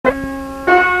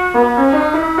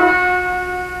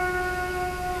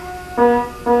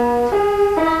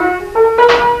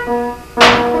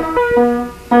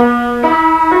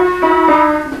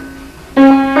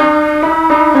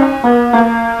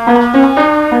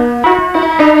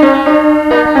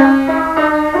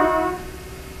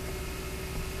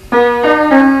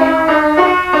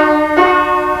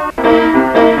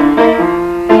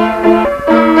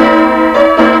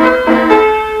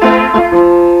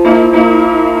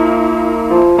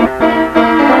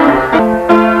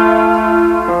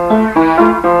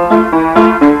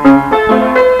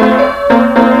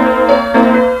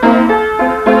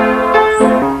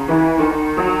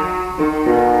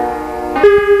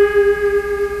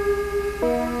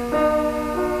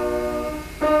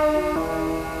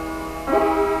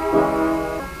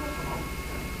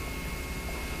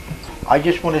I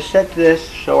just want to set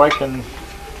this so I can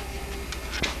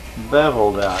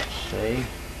bevel that, see?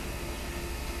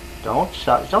 Don't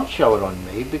show it on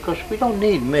me, because we don't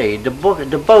need me. The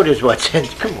boat is what's in.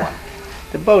 Come on.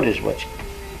 The boat is what's,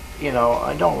 you know,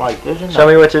 I don't like this. Show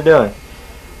me what you're doing.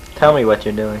 Tell me what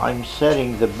you're doing. I'm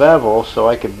setting the bevel so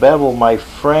I can bevel my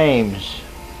frames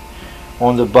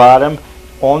on the bottom,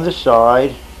 on the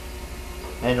side,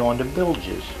 and on the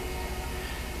bilges.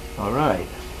 Alright.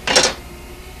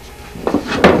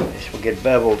 This will get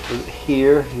beveled to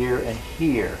here, here, and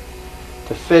here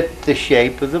to fit the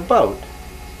shape of the boat.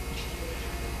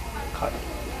 Cut.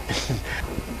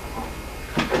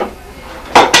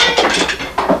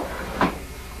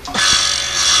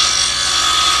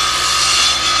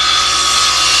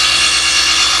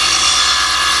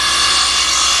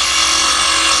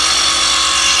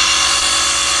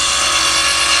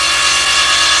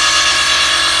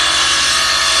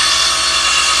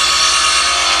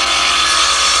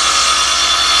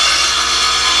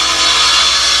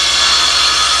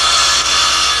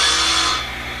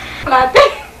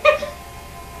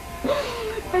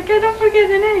 I cannot forget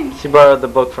the name. She borrowed the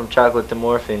book from Chocolate to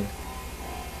Morphine.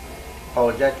 Oh,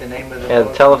 is that the name of the Yeah,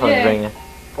 boat? the telephone's ringing.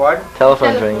 Pardon?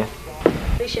 Telephone's ringing.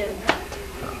 We should.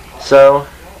 So,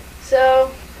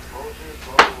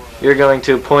 you're going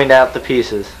to point out the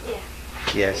pieces. Yeah.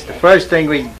 Yes, the first thing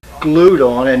we glued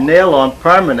on and nailed on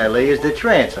permanently is the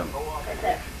transom. Right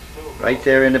there. Right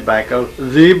there in the back of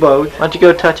the boat. Why don't you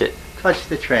go touch it? Touch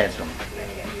the transom.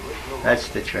 That's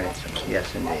the transom,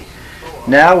 yes indeed.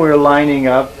 Now we're lining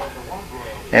up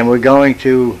and we're going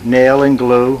to nail and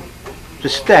glue the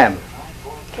stem,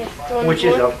 Okay, which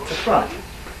is up the front.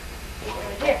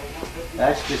 Right here.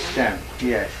 That's the stem,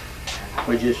 yes.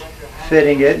 We're just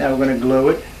fitting it, now we're going to glue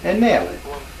it and nail it.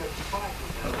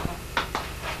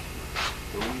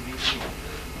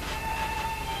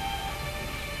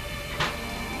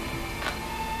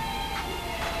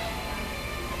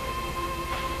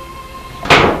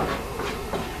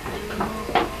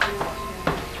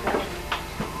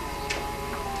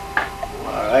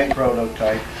 Alright,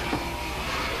 prototype.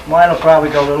 Mine will probably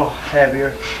go a little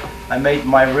heavier. I made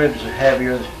my ribs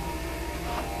heavier.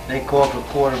 They call for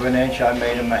 1/4 of an inch, I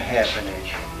made them a 1/2 an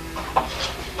inch.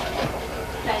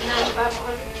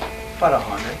 About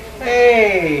 100.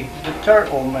 Hey, the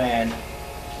turtle man.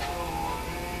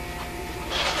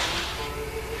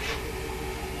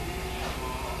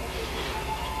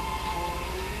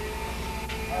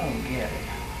 I don't get it.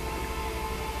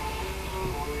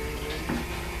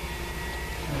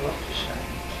 They look the same.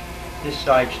 This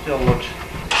side still looks.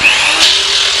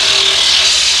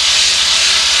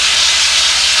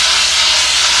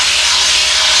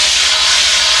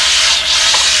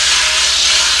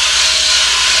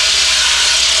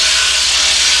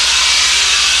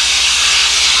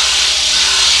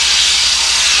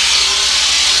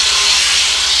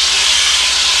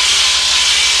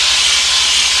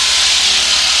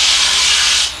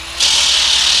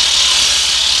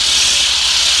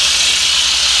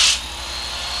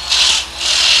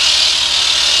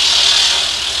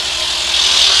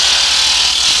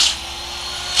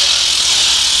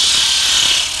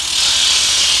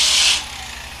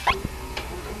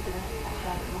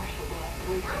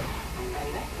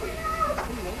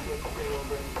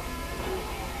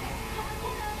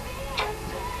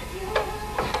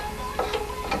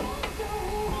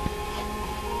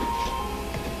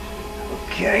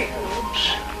 Okay, oops.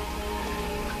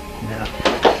 Now.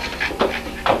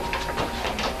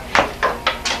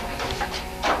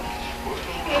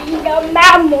 Ainda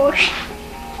vamos.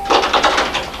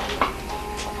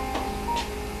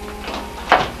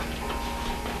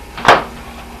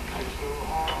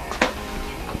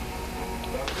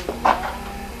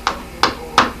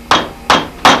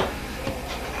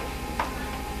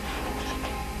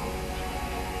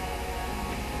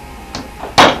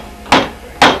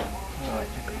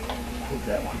 Put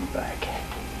that one back.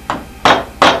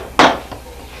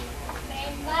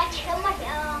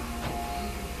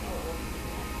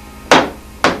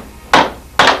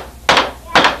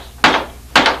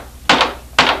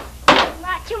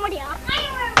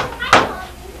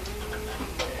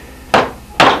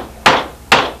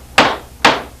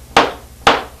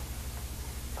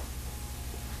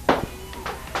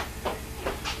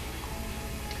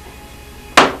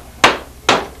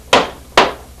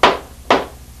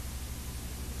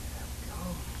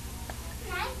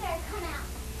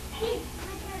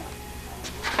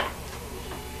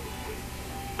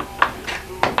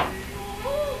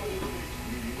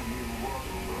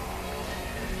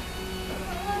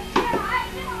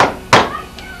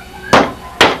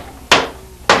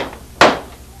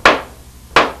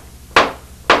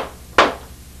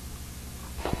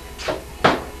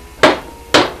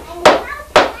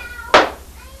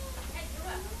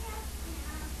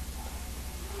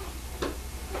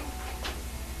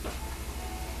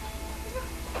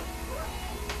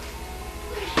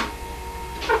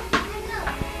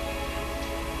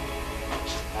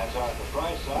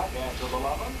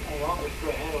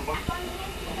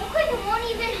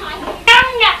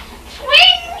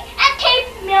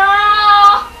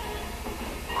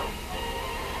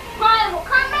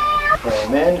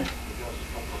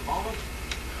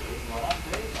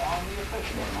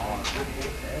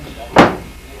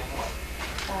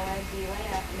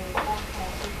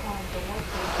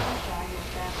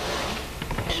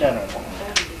 Center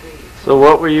line. So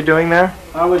what were you doing there?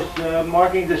 I was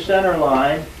marking the center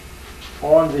line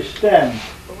on the stem,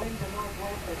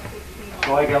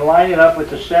 so I can line it up with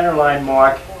the center line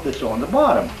mark that's on the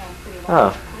bottom.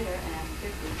 Oh.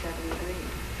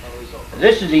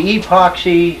 This is the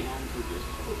epoxy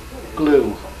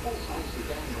glue.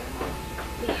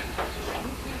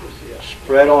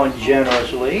 Spread on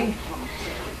generously.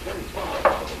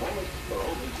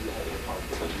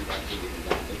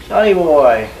 Sonny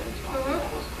boy,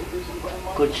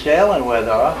 good sailing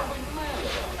weather, huh?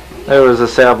 There was a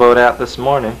sailboat out this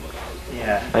morning.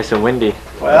 Yeah. Nice and windy.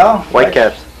 Well,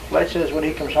 Whitecaps. Fletch says when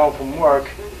he comes home from work,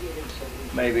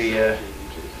 maybe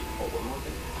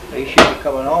he should be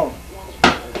coming home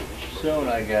soon,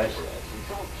 I guess.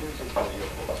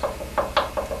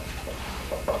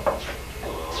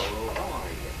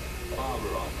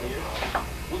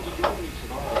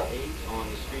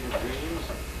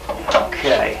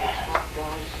 Okay.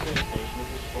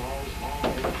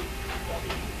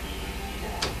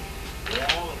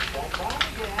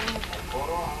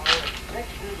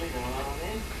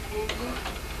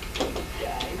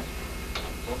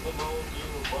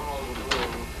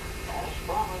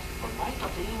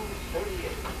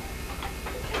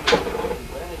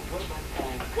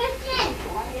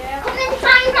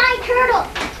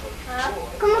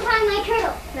 Come and find my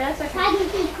turtle. No, it's okay. Hide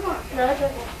and seek corn. No, it's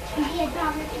okay. Yeah,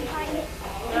 dog, if you find it,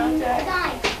 you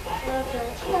die. No, it's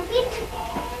okay. No,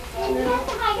 you have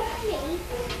to hide it from me.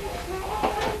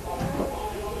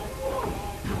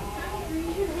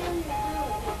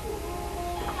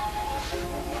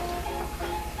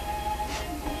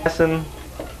 Fasten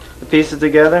the pieces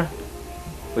together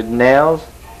with nails.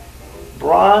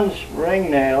 Bronze ring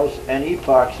nails and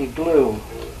epoxy glue.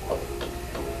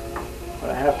 But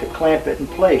I have to clamp it in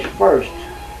place first.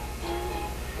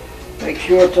 Make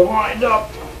sure it's lined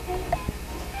up.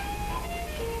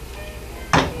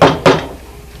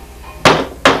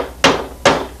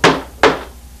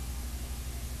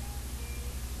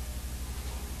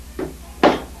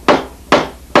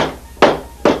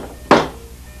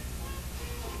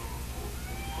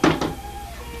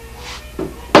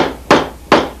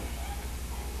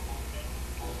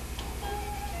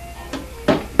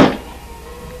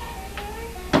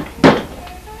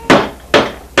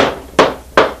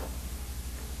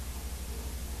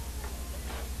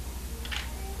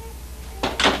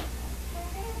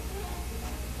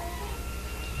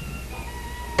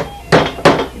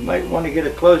 You might want to get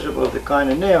a close-up of the kind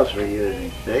of nails we're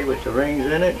using, see, with the rings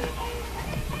in it.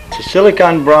 It's a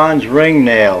silicon bronze ring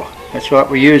nail. That's what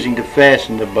we're using to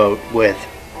fasten the boat with.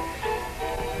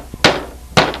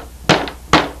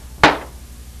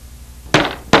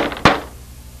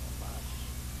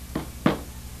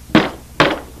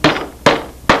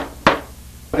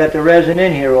 I've got the resin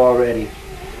in here already.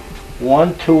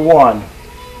 1 to 1.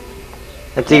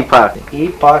 That's epoxy.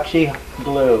 Epoxy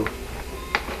glue.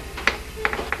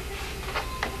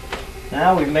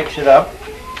 Now we mix it up.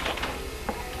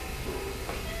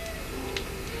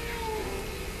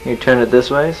 You turn it this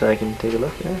way so I can take a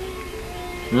look there.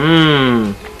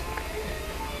 Mmm.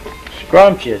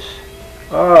 Scrumptious.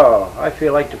 Oh, I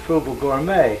feel like the Fubu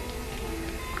Gourmet.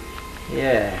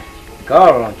 Yeah.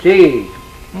 Garanti.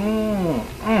 Mmm.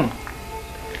 Mmm.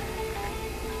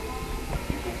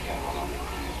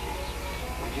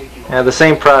 Now the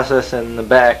same process in the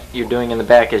back, you're doing in the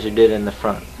back as you did in the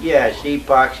front. Yes,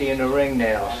 epoxy in the ring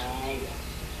nails.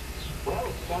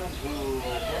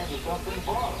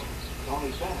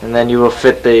 And then you will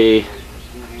fit the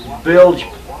Bilge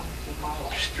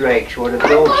strakes or the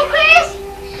bilge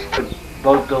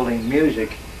boat building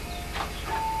music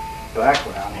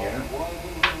background here.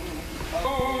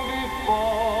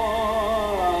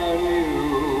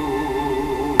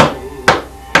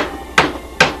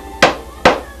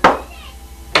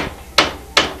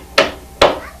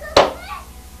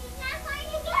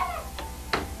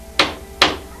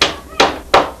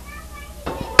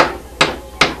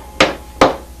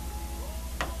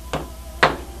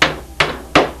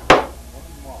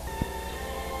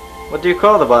 What do you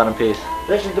call the bottom piece?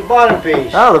 This is the bottom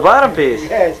piece. Oh, the bottom piece.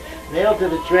 Yes, nailed to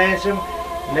the transom,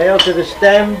 nailed to the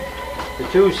stem. The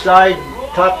two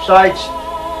top side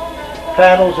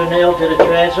panels are nailed to the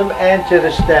transom and to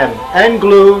the stem and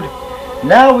glued.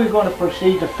 Now we're going to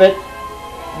proceed to fit,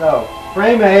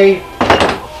 frame A,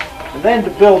 and then the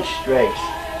bilge strakes.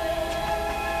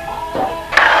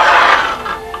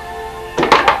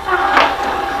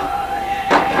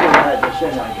 Add this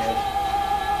in, I guess.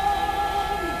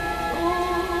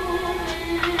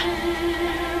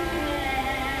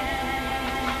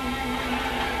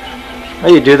 Oh,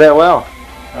 you do that well.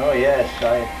 Oh yes,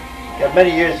 I got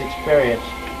many years experience.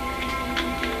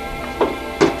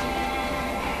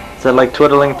 Is that like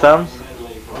twiddling thumbs?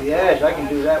 Oh yes, I can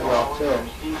do that well too.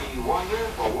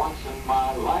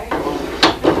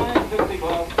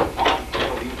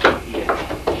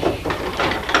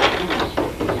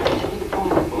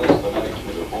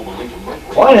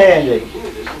 One-handed.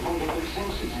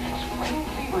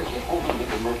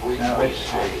 Now let's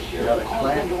see. Another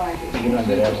clamp. You can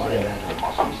under that one.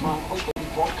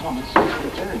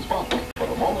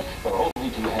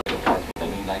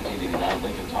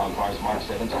 Lincoln Town Cars March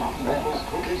 7th. That was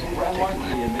Cookers and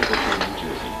Bradley in Mississippi, New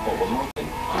Jersey. Over Northern.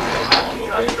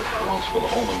 Launch for the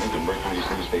home of Lincoln Mercury's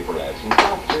newspaper ads and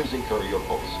South Jersey Courier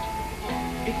Post.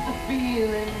 It's the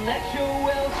feeling that you're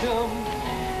welcome.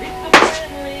 It's the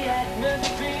friendly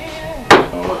atmosphere.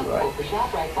 All right. The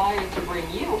ShopRite buyers to bring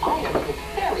you items with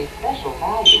very special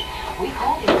value. We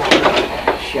call these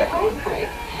Check. price break.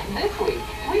 This week,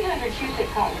 300 cubic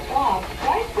cotton swabs,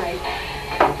 price break,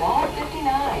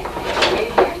 $1.59.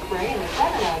 Wave hairspray in the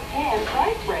 7-ounce can,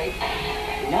 price break,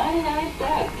 99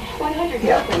 cents. 100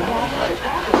 Yeah. cents for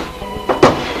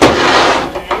cotton.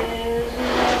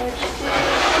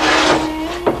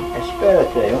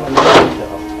 Espérate, un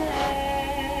momento.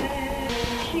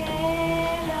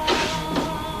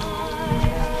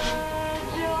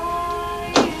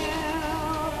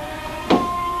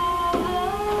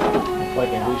 If I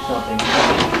can do something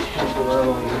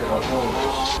temporarily here, I'll hold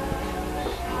this.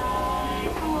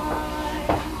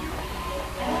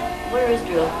 Where is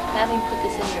Drew? Have him put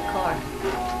this in your car.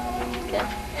 Okay.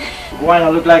 Why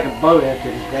not look like a boat after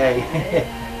today?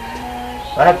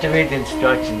 I have to read the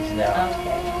instructions now.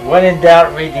 Okay. When in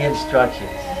doubt, read the instructions.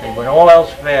 See, when all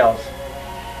else fails.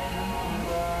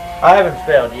 I haven't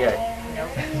failed yet.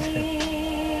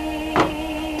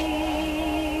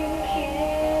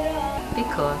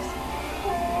 Because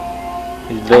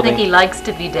He's I building. think he likes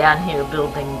to be down here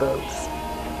building boats.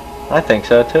 I think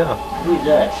so too. Who's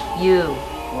that? You.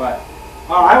 What?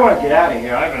 Oh, I want to get out of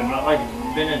here. I've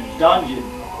been in a dungeon.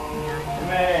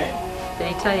 Man. Did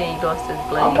he tell you he lost his I'm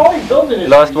blade only building this.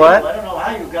 Lost for what? you. I don't know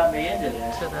how you got me into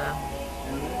this. to the,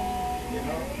 You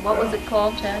know? what was it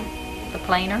called, Chad? The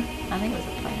planer? I think it was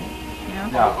a planer. You know?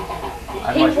 No.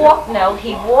 I He must walked, no,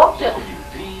 he walked it.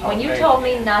 When you Okay. told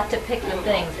me not to pick the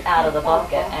things out of the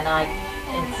bucket, and I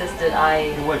insisted I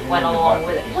It wasn't went in the along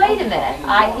bucket. with it. Wait a minute,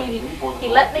 he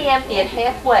let me empty it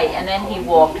halfway, and then he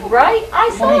walked right, I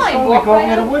Well, saw he him saw me walk going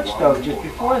right to the up. wood stove just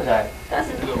before that.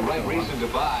 Doesn't, The right reason to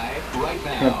buy right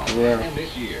now. Temporary. And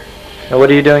this year. Now, what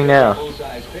are you doing now?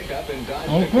 Full-size pickup and Dodge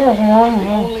Okay, pickup. come on, The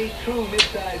man. only true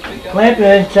mid-size pickup. Clamp it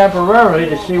in temporarily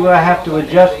to see where I have to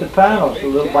adjust the panels a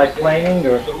little by planing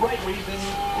or The right reason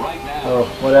right now. or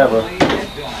whatever. Only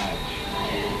at Dodge.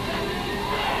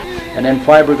 And then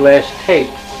fiberglass tape.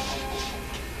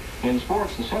 In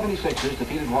sports, the 76ers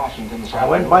defeated Washington. I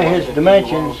went by his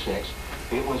dimensions.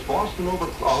 It was Boston over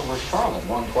Charlotte,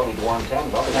 120 to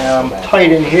 110. And I'm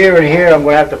tight in here and here. I'm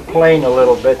going to have to plane a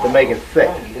little bit to make it fit.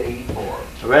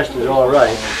 The rest is all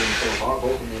right.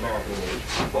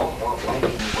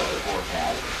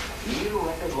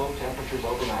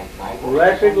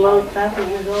 Record low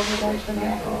temperatures overnight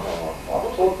tonight?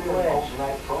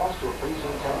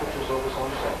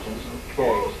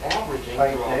 Okay.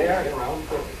 Right there.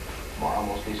 Tomorrow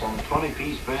mostly some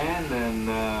 20-piece band, and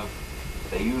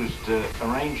they used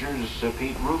arrangers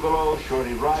Pete Rugolo,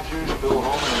 Shorty Rogers, Bill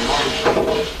Holman, and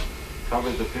Morris.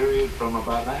 Covered the period from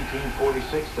about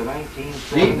 1946 to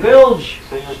 1970. Deep bilge.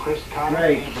 Singer Chris Connor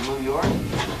Great. came from New York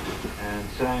and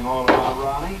sang all about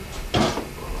Ronnie.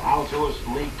 Altoist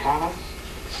Lee Connors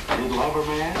did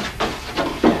Loverman,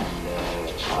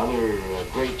 and other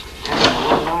great tenor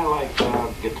alumni like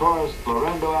guitarist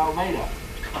Lorendo Almeida.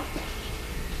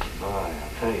 Boy, I'll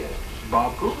tell you,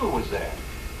 Bob Cooper was there.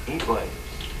 He played.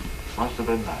 Must have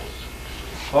been nice.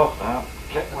 Oh. Well,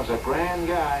 Kitten was a grand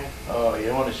guy. Oh, you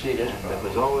don't want to see this? And it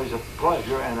was always a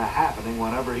pleasure and a happening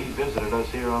whenever he visited us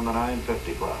here on the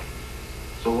 950 Club.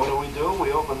 So what do?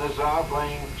 We open this out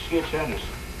playing Skitch Henderson.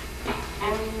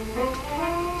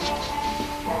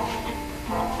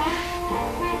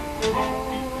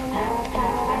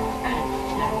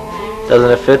 Doesn't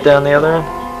it fit down the other end?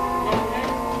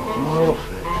 A little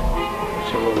fit.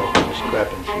 It's a little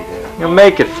discrepancy there. You'll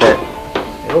make it fit.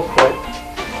 It'll fit.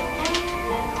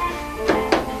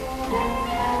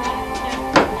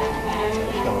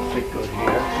 It's going to fit good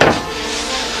here.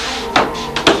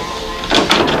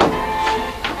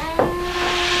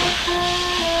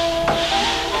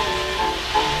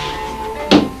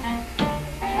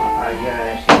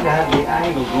 I seem to have the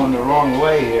angle going the wrong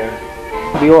way here.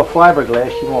 It'll be all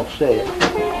fiberglass, you won't see it.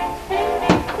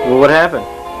 Well, what happened?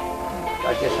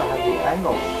 I guess I have the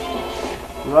angle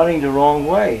running the wrong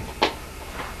way.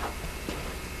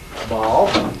 Bob,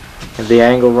 Have the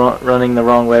angle running the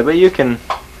wrong way, but you can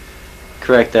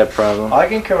correct that problem. I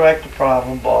can correct the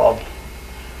problem, Bob.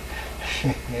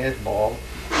 Here's Bob.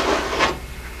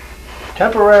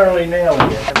 Temporarily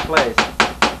nailing it. In place.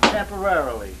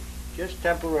 Temporarily. Just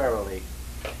temporarily.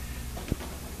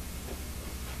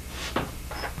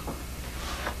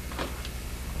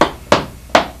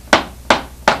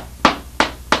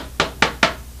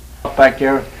 Back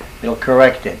there, they'll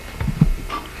correct it.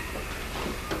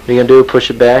 What are you gonna do?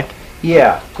 Push it back?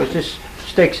 Yeah, because this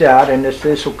sticks out and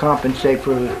this will compensate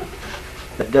for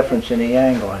the difference in the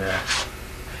angle there.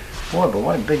 Boy, but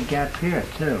what a big gap here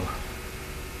too.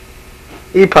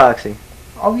 Epoxy.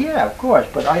 Oh yeah, of course,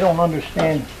 but I don't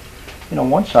understand. You know,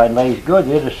 one side lays good,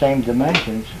 they're the same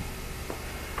dimensions.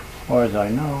 As far as I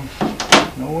know.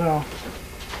 Oh well.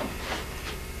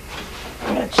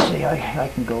 Let's see, I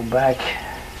can go back.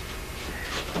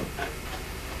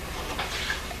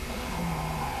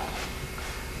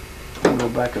 I'll go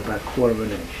back about 1/4 of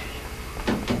an inch.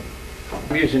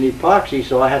 I'm using epoxy,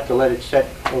 so I have to let it set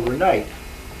overnight.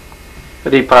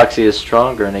 But epoxy is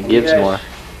stronger and it gives Yes. more.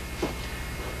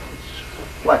 It's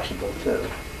flexible too.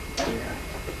 Yeah.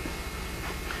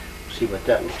 See what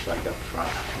that looks like up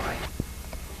front. Right.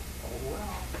 Oh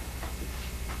well.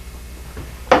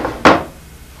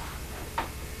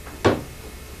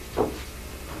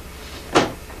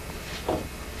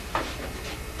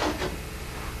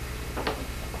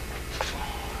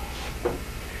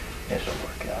 This will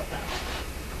work out.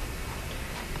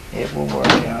 It will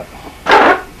work out.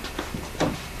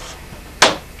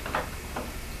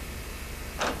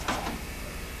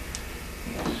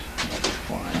 Yes, that's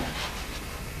fine.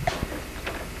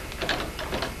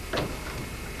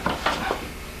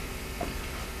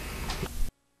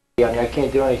 Yeah, I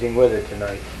can't do anything with it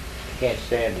tonight. Can't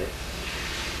sand it.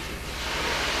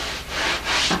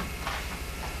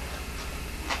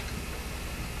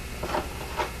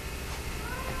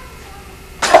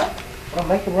 Well,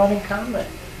 make a running comment.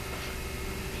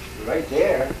 Right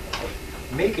there.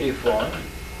 Microphone.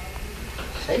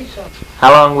 Say something.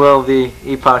 How long will the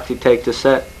epoxy take to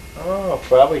set? Oh,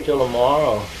 probably till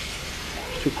tomorrow.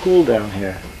 It's too cool down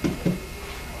here.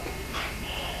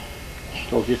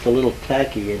 Still just a little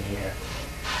tacky in here.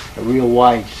 A real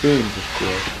wide seams, of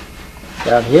course.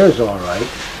 Down here's all right.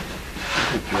 I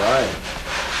could dry it.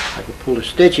 I could pull the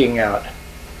stitching out.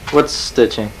 What's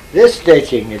stitching? This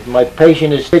stitching is my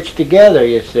patient is stitched together,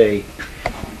 you see.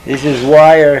 This is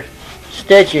wire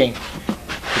stitching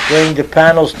to bring the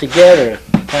panels together.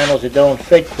 Panels that don't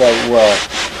fit quite well.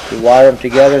 You wire them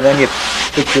together, then you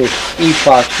put your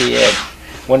epoxy in.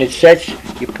 When it sets,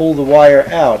 you pull the wire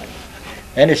out.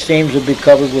 Then the seams will be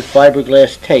covered with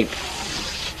fiberglass tape.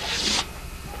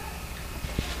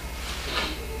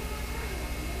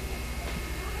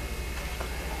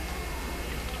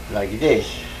 Like this.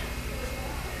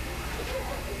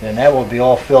 Then that will be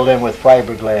all filled in with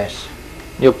fiberglass.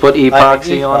 You'll put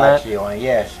epoxy on that? Epoxy on it,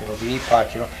 yes. It'll be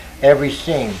epoxy on every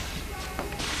seam.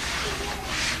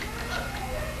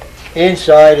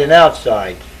 Inside and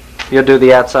outside. You'll do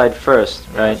the outside first,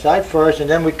 right? Outside first, and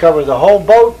then we cover the whole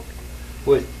boat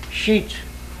with sheets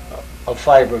of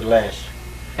fiberglass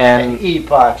and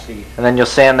epoxy. And then you'll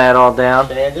sand that all down?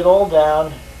 Sand it all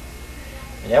down.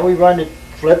 And then we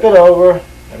flip it over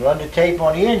and run the tape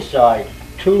on the inside.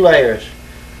 2 layers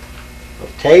of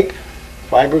tape,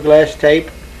 fiberglass tape,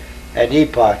 and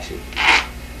epoxy.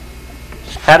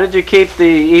 How did you keep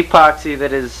the epoxy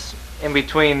that is in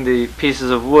between the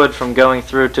pieces of wood from going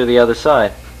through to the other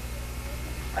side?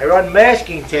 I run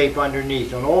masking tape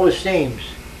underneath on all the seams.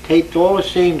 Taped all the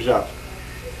seams up.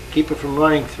 Keep it from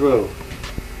running through.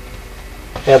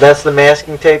 Yeah, that's the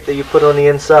masking tape that you put on the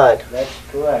inside. That's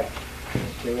correct.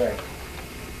 That's correct.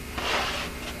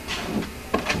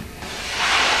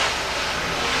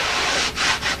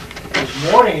 This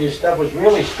morning this stuff was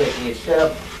really sticky. It's set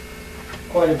up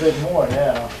quite a bit more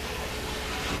now.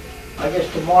 I guess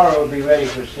tomorrow it'll be ready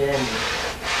for sanding.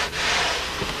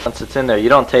 Once it's in there, you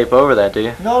don't tape over that, do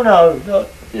you? No.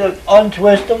 You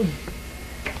untwist them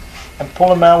and pull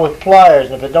them out with pliers.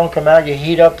 And if it don't come out, you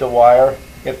heat up the wire.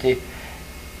 If the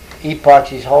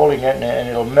epoxy's holding it and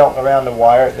it'll melt around the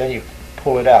wire, then you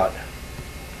pull it out.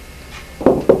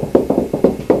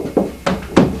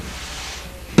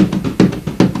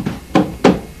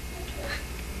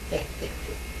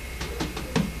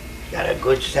 Got a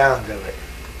good sound of it.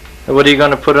 What are you going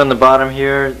to put on the bottom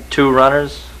here? 2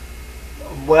 runners?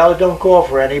 Well, it don't call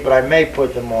for any, but I may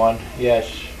put them on. Yes,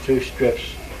 2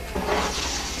 strips.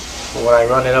 When I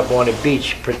run it up on the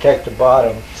beach, protect the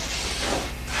bottom.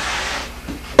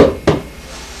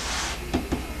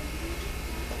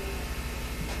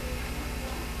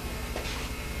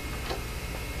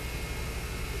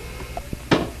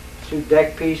 two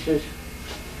deck pieces.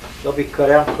 They'll be cut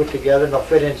out and put together, and they'll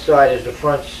fit inside as the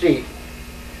front seat.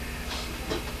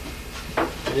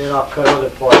 And then I'll cut other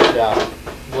parts out,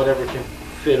 whatever can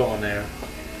fit on there.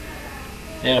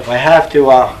 And if I have to,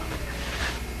 I'll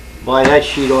buy that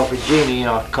sheet off of Jeannie and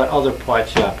I'll cut other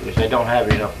parts out because I don't have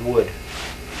enough wood.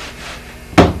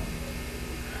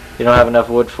 You don't have enough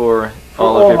wood for For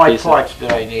all of all your my pieces? parts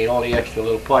that I need, all the extra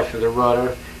little parts for the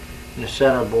rudder and the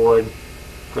center board,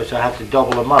 because I have to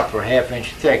double them up for 1/2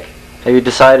 inch thick. Have you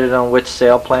decided on which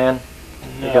sail plan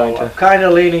you're No, going to? I'm kind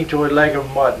of leaning toward leg of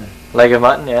mutton. Leg of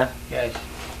mutton, yeah. Yes,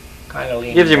 kind of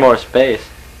leaning. Gives you more space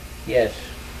Yes.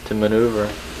 to maneuver.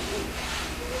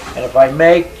 And if I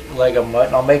make leg of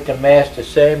mutton, I'll make the mast the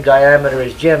same diameter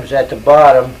as Jim's at the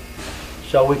bottom,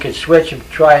 so we could switch and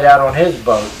try it out on his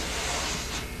boat.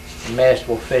 The mast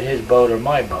will fit his boat or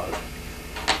my boat.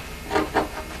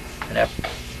 And that,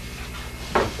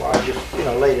 well, I'll just,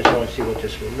 lay this on and see what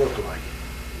this will look like.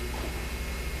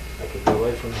 I can go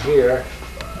right from here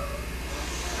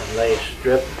and lay a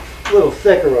strip, a little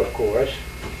thicker of course,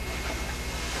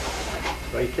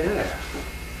 right there.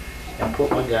 And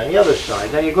put one down the other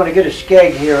side. Now you're going to get a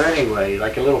skeg here anyway,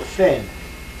 like a little fin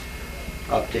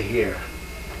up to here,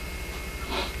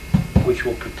 which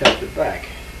will protect the back.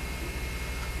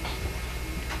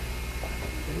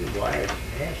 These wires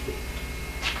are nasty.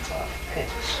 Oh,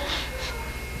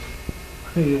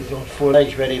 man. Use those 4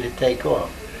 legs ready to take off.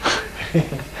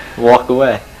 Walk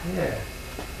away. Yeah.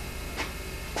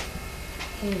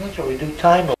 That's what we do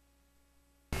time.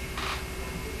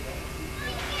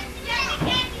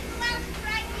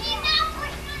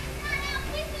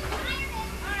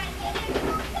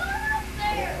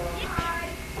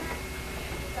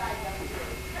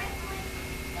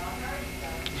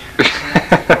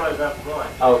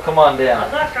 Oh, come on down.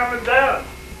 I'm not coming down.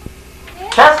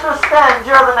 Chester Stens,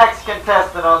 you're the next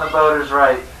contestant on the Boaters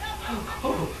Right.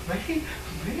 Oh, me?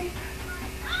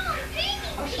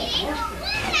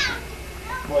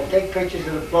 Well, take pictures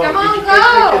of the boat. Come on, Did you go.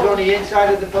 take pictures on the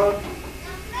inside of the boat?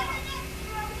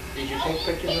 Did you take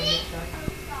pictures on the inside?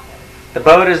 The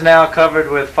boat is now covered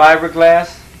with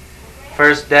fiberglass.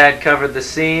 First, Dad covered the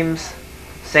seams,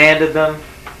 sanded them,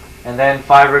 and then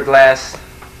fiberglass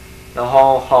the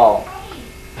whole hull.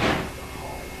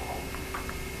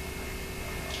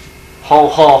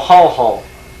 Hull.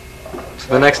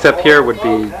 So the next step here would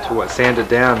be to what? Sand it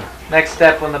down Next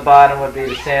step on the bottom would be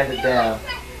to sand it down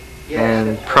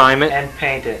and prime it and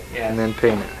paint it. Yeah. and then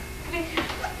paint it.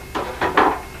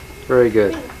 Very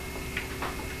good.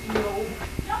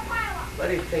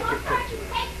 Let him take your picture.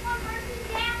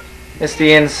 It's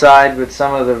the inside with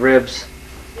some of the ribs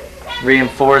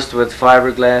reinforced with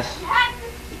fiberglass.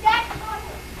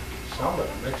 Some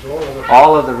of them, it's all of them.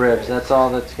 All of the ribs, that's all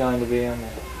that's going to be on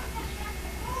there.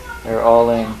 They're all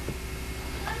in.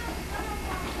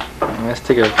 Let's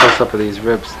take a close up of these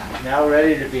ribs. Now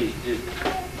ready to be, the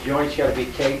joints got to be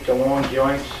taped, the long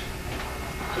joints.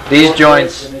 These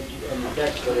joints, And the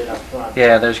deck's put in up front.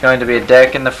 yeah, there's going to be a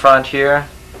deck in the front here.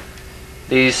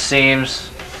 These seams,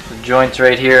 the joints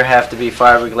right here have to be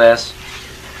fiberglass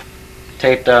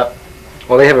taped up.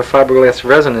 Well, they have a fiberglass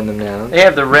resin in them now. They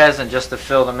have the resin just to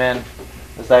fill them in.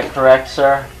 Is that correct,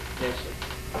 sir? Yes,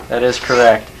 sir. That is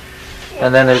correct.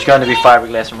 And then there's going to be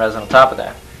fiberglass and resin on top of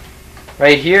that.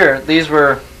 Right here, these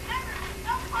were,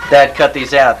 Dad cut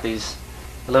these out, these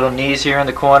little knees here in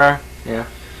the corner. Yeah.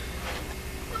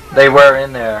 They were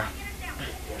in there.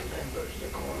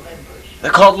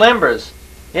 They're called limbers.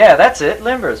 Yeah, that's it,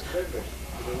 limbers.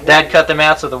 Dad cut them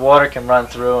out so the water can run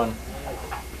through and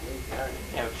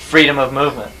freedom of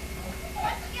movement.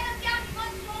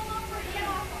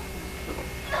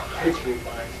 It's be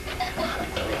fine.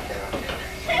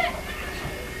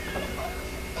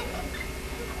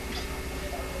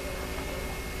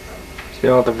 See,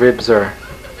 all the ribs are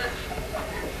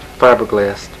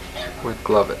fiberglassed with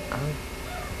glove it.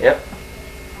 Yep.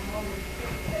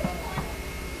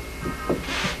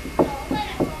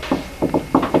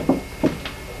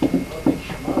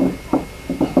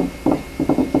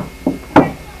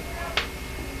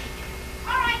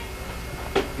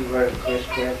 You heard of Chris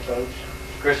Craft boats?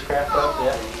 Chris Craft boat,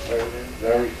 yeah. Heard of him?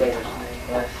 Very famous name.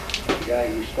 Yes. The guy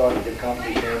who started the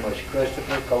company's name was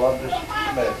Christopher Columbus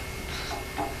Smith.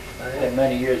 And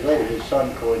many years later, his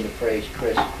son coined the phrase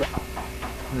Chris Craft.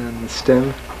 And then the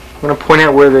stem. I'm going to point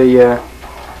out where the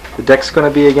deck's going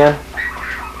to be again.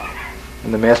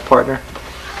 And the mast partner.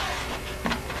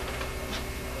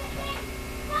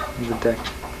 And the deck.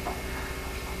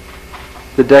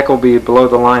 The deck will be below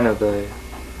the line of the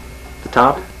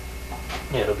top.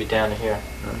 Yeah, it'll be down to here.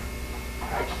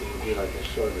 Actually, it would be like a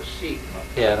sort of a seat.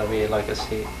 Yeah, it'll be like a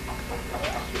seat.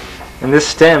 And this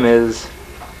stem is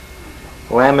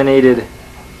laminated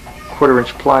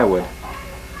 1/4-inch plywood.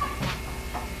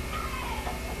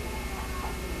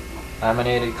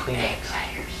 Laminated Kleenex.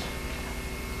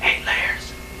 8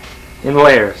 layers. In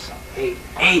layers. 8.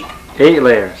 8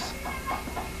 layers.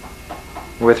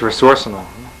 With resorcinol.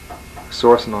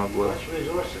 Resorcinol glue. What's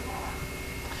resourcing?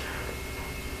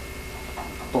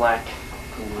 Black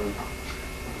glue.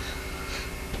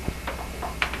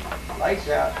 Lights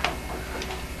out.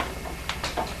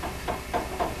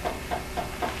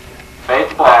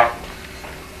 Fade black.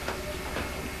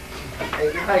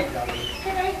 Hey, good night, Dummy.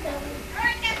 Good night, Dummy.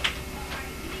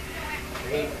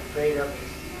 Fade up.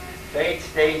 Fade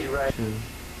stage right.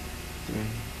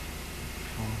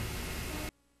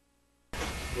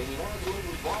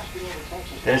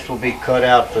 This will be cut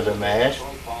out for the mast.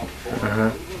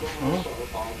 That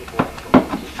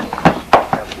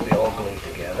will be all glued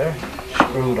together,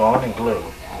 screwed on and glued.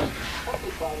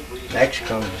 Next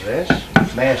comes this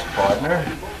mast partner.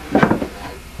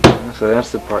 So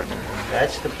that's the partner.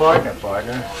 That's the partner.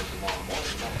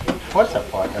 What's a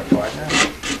partner?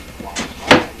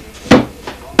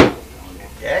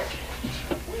 Deck.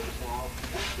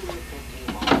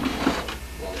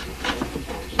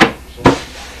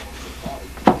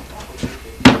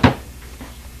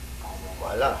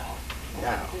 Voila.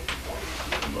 Now,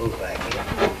 move back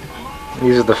in.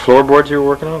 These are the floorboards you were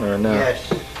working on, or no?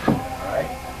 Yes. All right.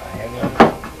 I hang up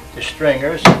the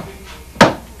stringers.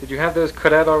 Did you have those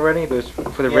cut out already? Those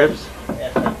for the ribs?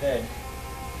 Yes, I did.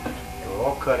 They were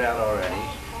all cut out already.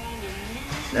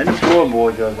 Then the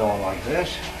floorboard goes on like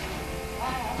this,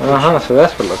 So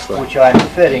that's what it looks like. which I'm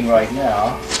fitting right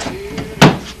now.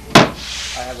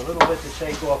 I have a little bit to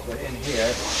take off in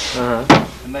here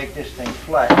to make this thing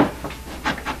flat.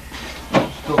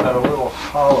 Still got a little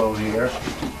hollow here,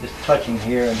 just touching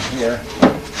here and here.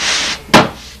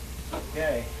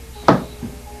 Okay.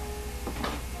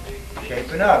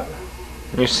 Shaping up.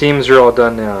 Your seams are all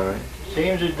done now, right?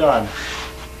 Seams are done.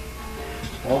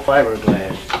 All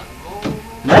fiberglass.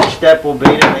 Next step will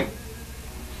be to make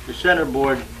the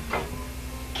centerboard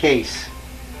case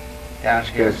down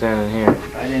here. Goes down in here.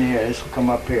 Right in here. This will come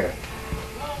up here.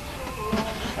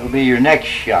 That'll be your next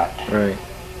shot. Right.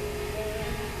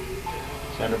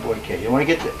 Centerboard case. You want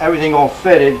to get everything all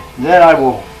fitted, then I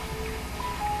will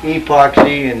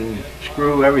epoxy and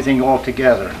screw everything all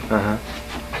together.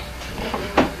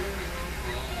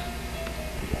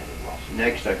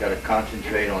 Next, I got to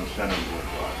concentrate on centerboard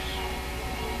bars.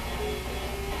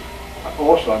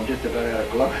 Also, I'm just about out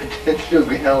of gloves to do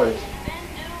colors.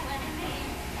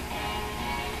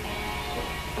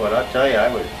 But I'll tell you, I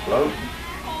was floating.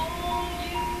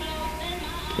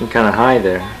 You're kind of high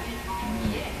there.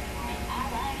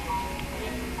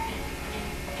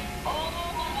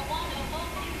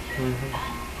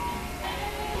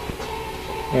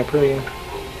 Yeah, pretty good.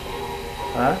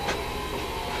 Huh?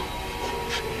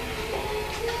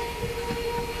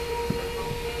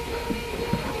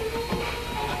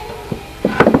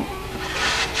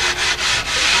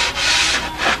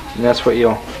 And that's what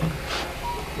you'll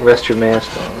rest your mast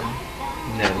on.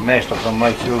 Yeah, the mast will come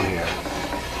right through here.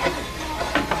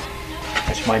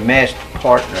 That's my mast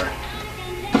partner.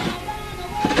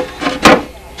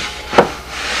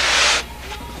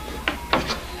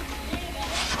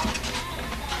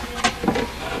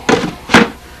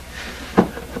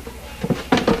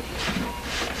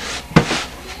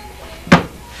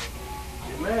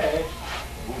 The mast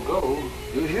will go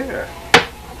through here.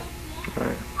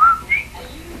 Right.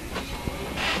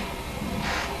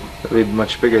 It'll be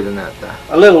much bigger than that, though.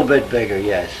 A little bit bigger,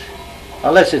 yes.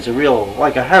 Unless it's a real,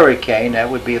 like a hurricane, that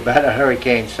would be about a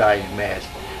hurricane-sized mast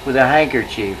with a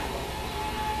handkerchief.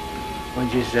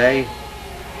 What'd you say?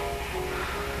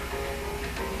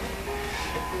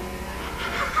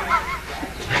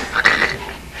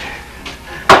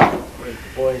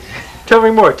 Boys. Tell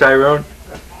me more, Tyrone.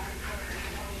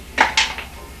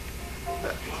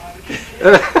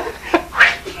 All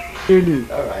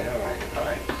right.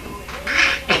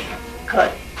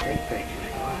 Cut. Take pictures.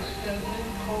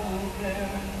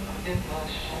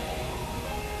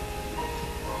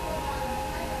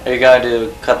 Are you going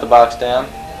to cut the box down?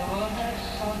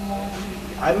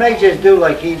 I may just do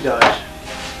like he does.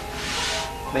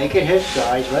 Make it his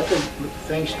size, let the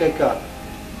thing stick up.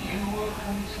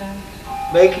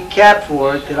 Make a cap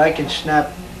for it that I can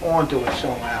snap onto it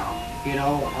somehow. You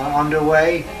know,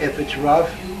 underway, if it's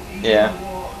rough. Yeah.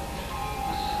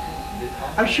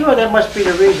 I'm sure that must be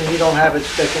the reason he don't have it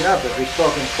sticking up. If he's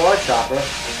talking car chopper,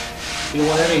 you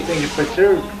want anything to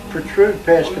protrude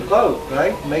past the boat,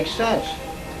 right? Makes sense.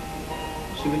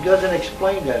 See, he doesn't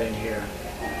explain that in here.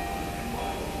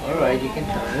 All right, you can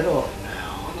turn it off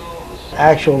now.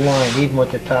 Actual line, even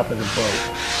with the top of the boat.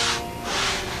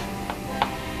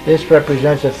 This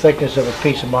represents the thickness of a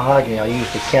piece of mahogany I'll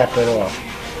use to cap it off.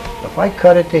 If I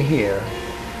cut it to here,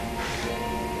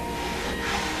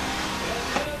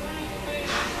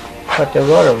 cut the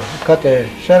rudder, cut the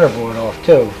centerboard off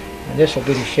too, and this will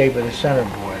be the shape of the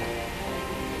centerboard.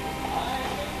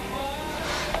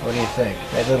 What do you think?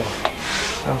 That little,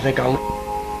 I don't think I'll...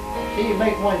 See, you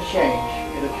make one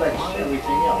change, it affects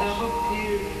everything else.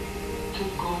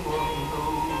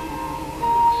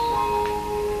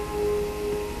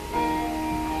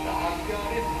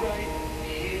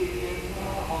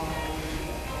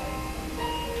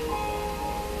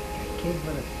 Give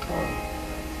it a tug.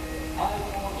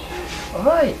 All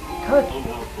right, cut.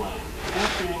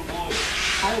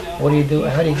 What do you do?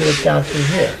 How do you get it down through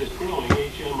here?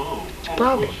 It's a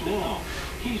problem.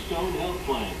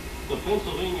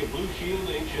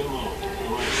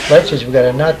 Let's just, we got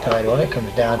a knot tied on it,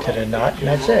 comes down to the knot, and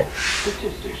that's it.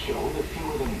 Statistics show that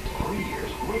fewer than 3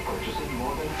 years we're purchasing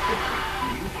more than 50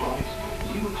 new products,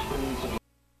 new experiences.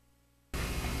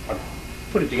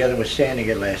 Put it together with sanding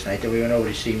it last night. Then we went over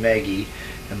to see Maggie,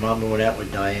 and Mama went out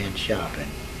with Diane shopping.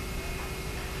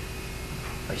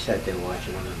 I sat there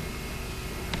watching the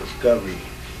Discovery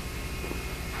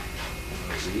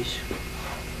movies.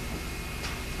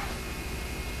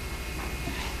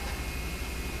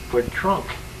 For the trunk.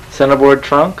 Centerboard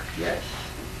trunk? Yes,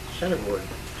 centerboard.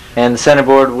 And the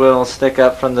centerboard will stick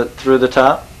up from the through the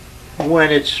top? When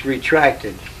it's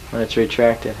retracted. When it's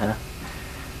retracted, huh?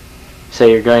 So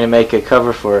you're going to make a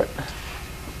cover for it?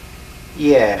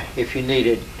 Yeah, if you need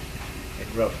it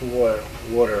in rough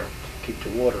water, keep the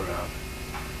water out.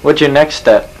 What's your next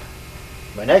step?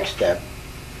 My next step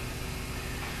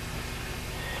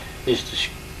is to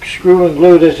screw and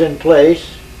glue this in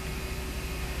place.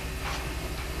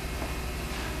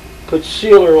 Put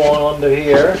sealer on under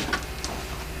here.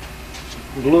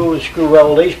 Glue and screw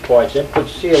all these parts in. Put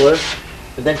sealer,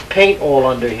 and then paint all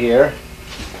under here.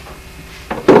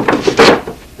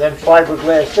 Then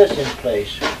fiberglass this in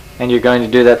place. And you're going to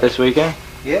do that this weekend?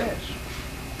 Yes.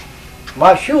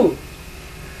 My shoe.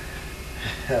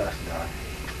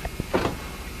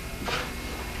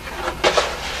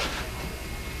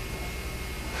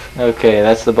 Okay,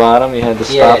 that's the bottom. You had the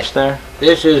stops there?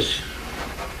 This is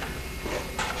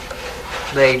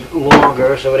made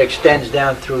longer, so it extends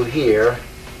down through here.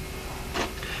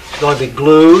 It's going to be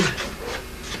glued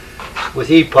with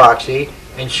epoxy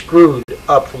and screwed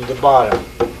up from the bottom.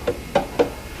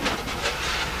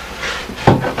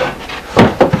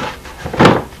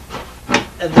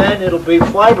 And then it'll be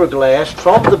fiberglass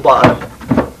from the bottom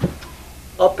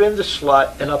up in the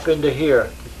slot and up into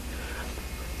here.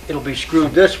 It'll be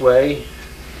screwed this way,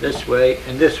 and this way,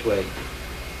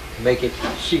 to make it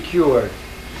secured.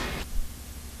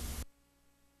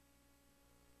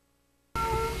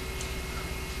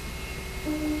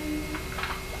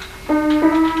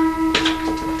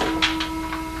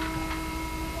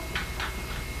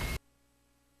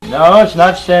 No, it's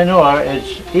not Sanor,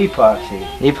 it's epoxy.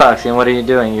 Epoxy, and what are you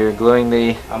doing? You're gluing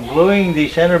the... I'm gluing the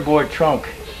centerboard trunk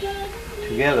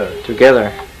together.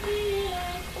 Together.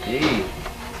 Gee.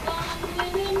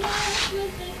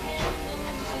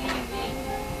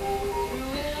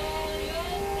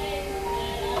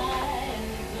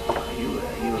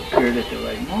 You appeared at the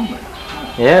right moment.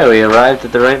 Yeah, we arrived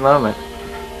at the right moment.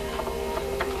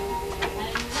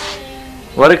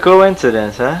 What a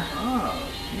coincidence, huh?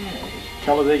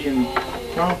 Television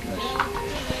promptness.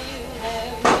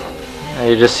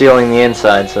 You're just sealing the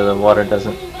inside so the water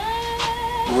doesn't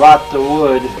Rot the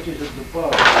wood.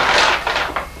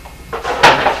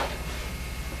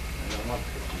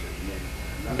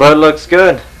 Boat looks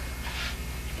good.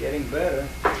 Getting better.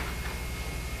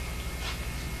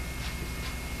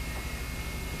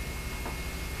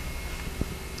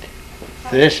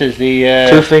 This is the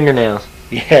 2 fingernails.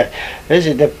 yeah. This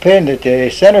is the pin that the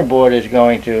centerboard is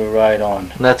going to ride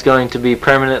on. And that's going to be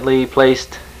permanently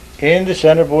placed In the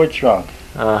centerboard trunk.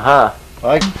 Uh-huh.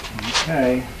 Like,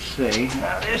 okay, let's see.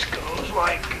 Now this goes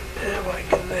like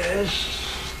this.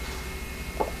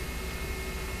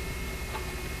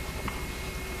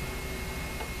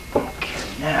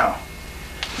 Okay,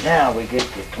 now we get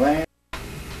the clamp.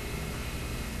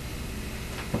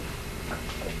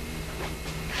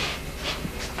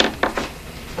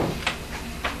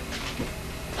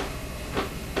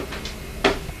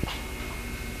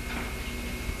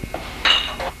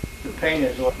 The paint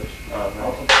is off.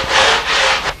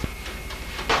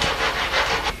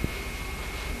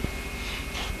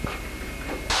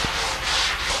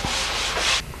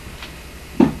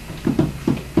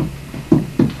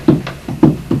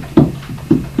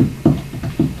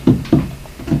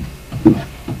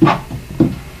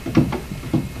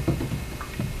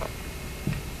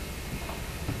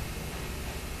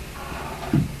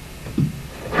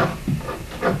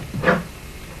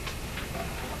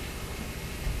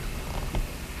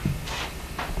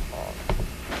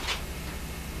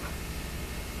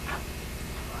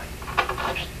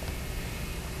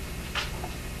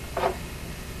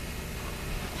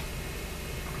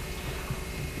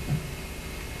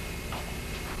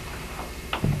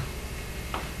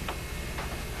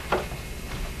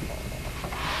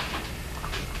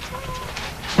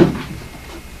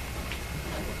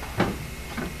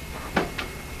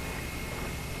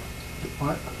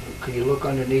 Can you look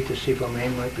underneath to see if I'm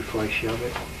aiming right before I shove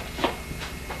it?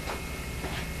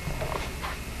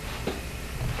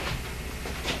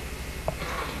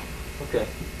 Okay.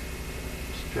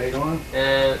 Straight on?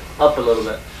 And up a little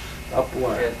bit. Up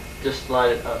what? Yeah, just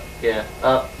slide it up. Yeah,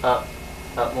 up, up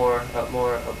more, up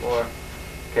more, up more.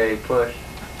 Okay, push.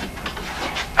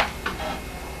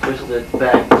 Push the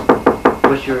back.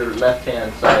 Push your left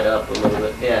hand side up a little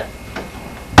bit. Yeah.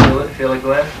 Feel it,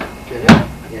 Glenn? Get it?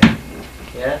 Yeah.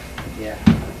 Yeah? Yeah.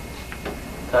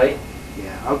 Tight?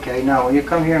 Yeah. Okay, now when you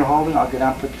come here and hold it, I'll get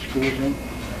out and put the screws in.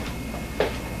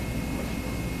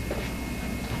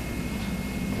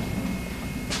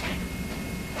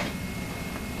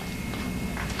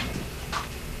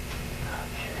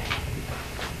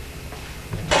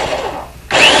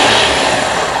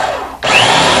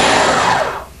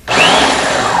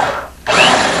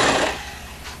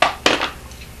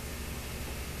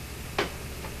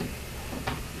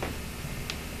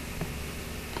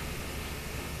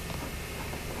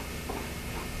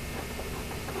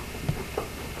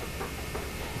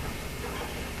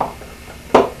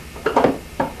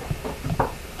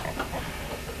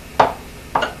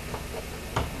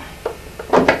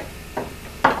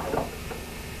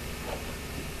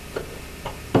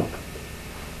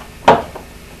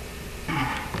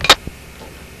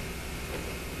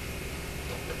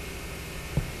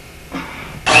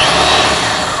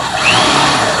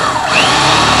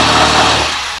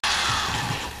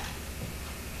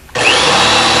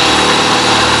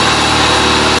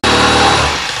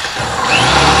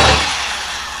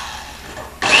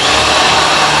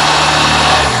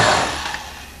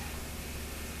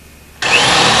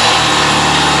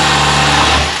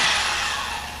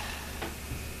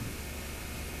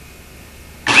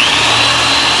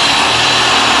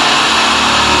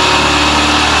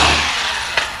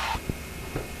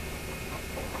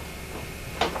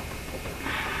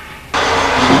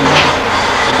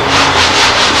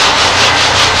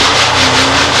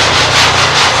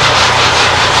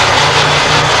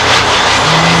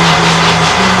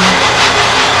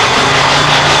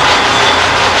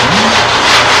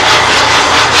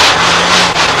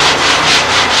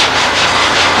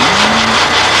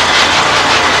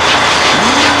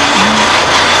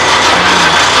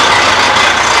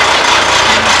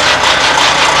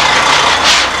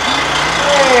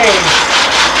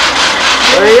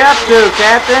 What are you up to,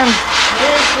 Captain?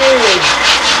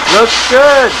 Looks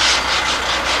good.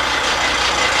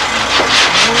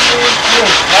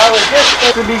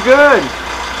 To be good. Is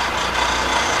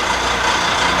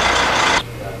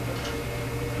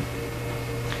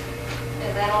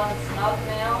that on snug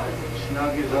now? Or is it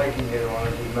Snug as I can get on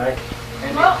it, Max.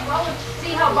 Well, let's see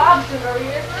how Bob's doing over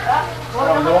here. I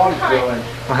don't know what I'm doing.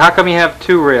 Well, how come you have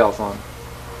two rails on?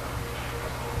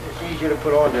 It's easier to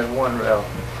put on than one rail.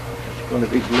 It's going to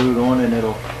be glued on and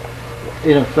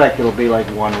in effect, it'll be like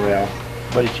one rail.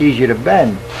 But it's easier to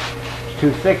bend. It's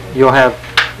too thick. You'll have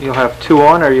two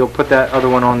on, or you'll put that other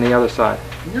one on the other side?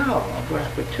 No, I'm going to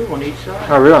put two on each side.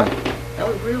 Oh, really?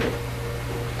 Oh, really?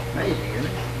 Amazing, isn't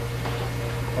it?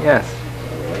 Yes.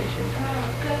 Revelation.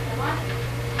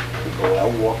 People,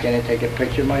 I'll walk in and take a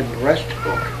picture of my breast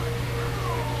book.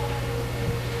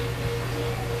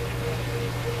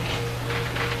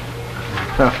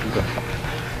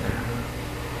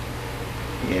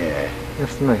 Yeah,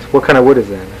 That's nice. What kind of wood is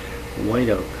that? white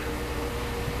oak.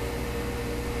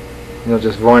 You'll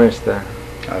just varnish that.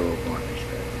 I will varnish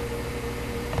that.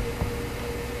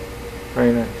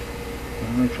 Very nice.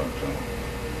 I thought so.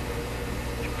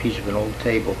 It's a piece of an old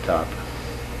tabletop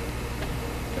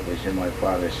that was in my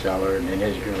father's cellar and in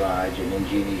his garage and in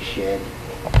Jeannie's shed.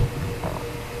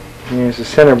 Here's the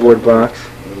centerboard box.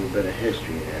 A little bit of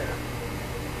history there.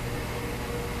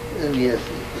 And yes,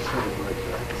 the centerboard box.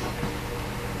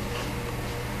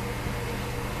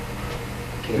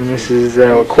 And this is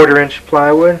 1/4-inch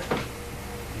plywood Yeah,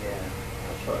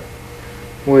 that's right.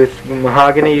 with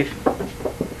mahogany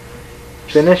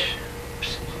finish.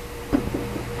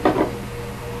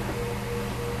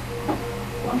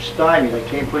 I'm stymied. I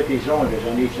can't put these on because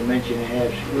I need some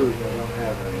 1.5-inch screws and I don't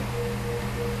have any.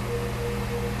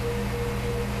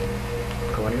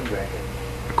 Corner bracket.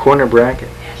 A corner bracket.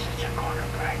 Yes, it's a corner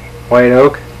bracket. White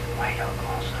oak. White oak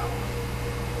also.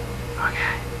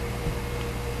 Okay.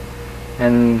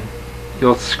 And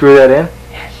you'll screw that in?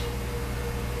 Yes.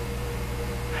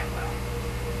 I will.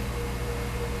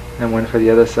 And one for the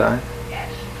other side.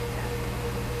 Yes.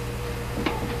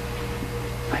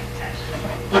 Like this.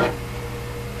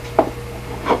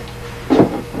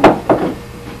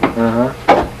 Uh-huh.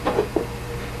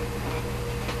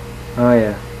 Oh,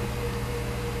 yeah.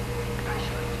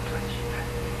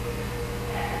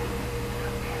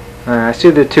 I see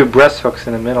the two breast hooks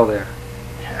in the middle there.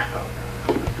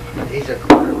 These are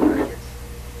quarter brackets.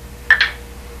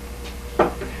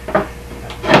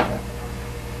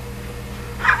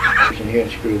 In here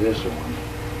and screw this on.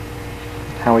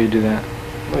 How will you do that?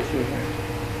 Right through here.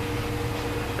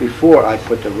 Before I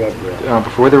put the rub rail.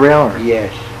 Before the rail? Or?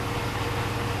 Yes.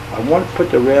 I want to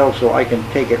put the rail so I can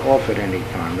take it off at any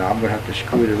time. Now I'm going to have to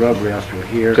screw the rub rail through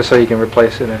here. Just so you can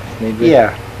replace it if need be?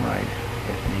 Yeah, right.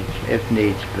 If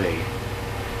needs be.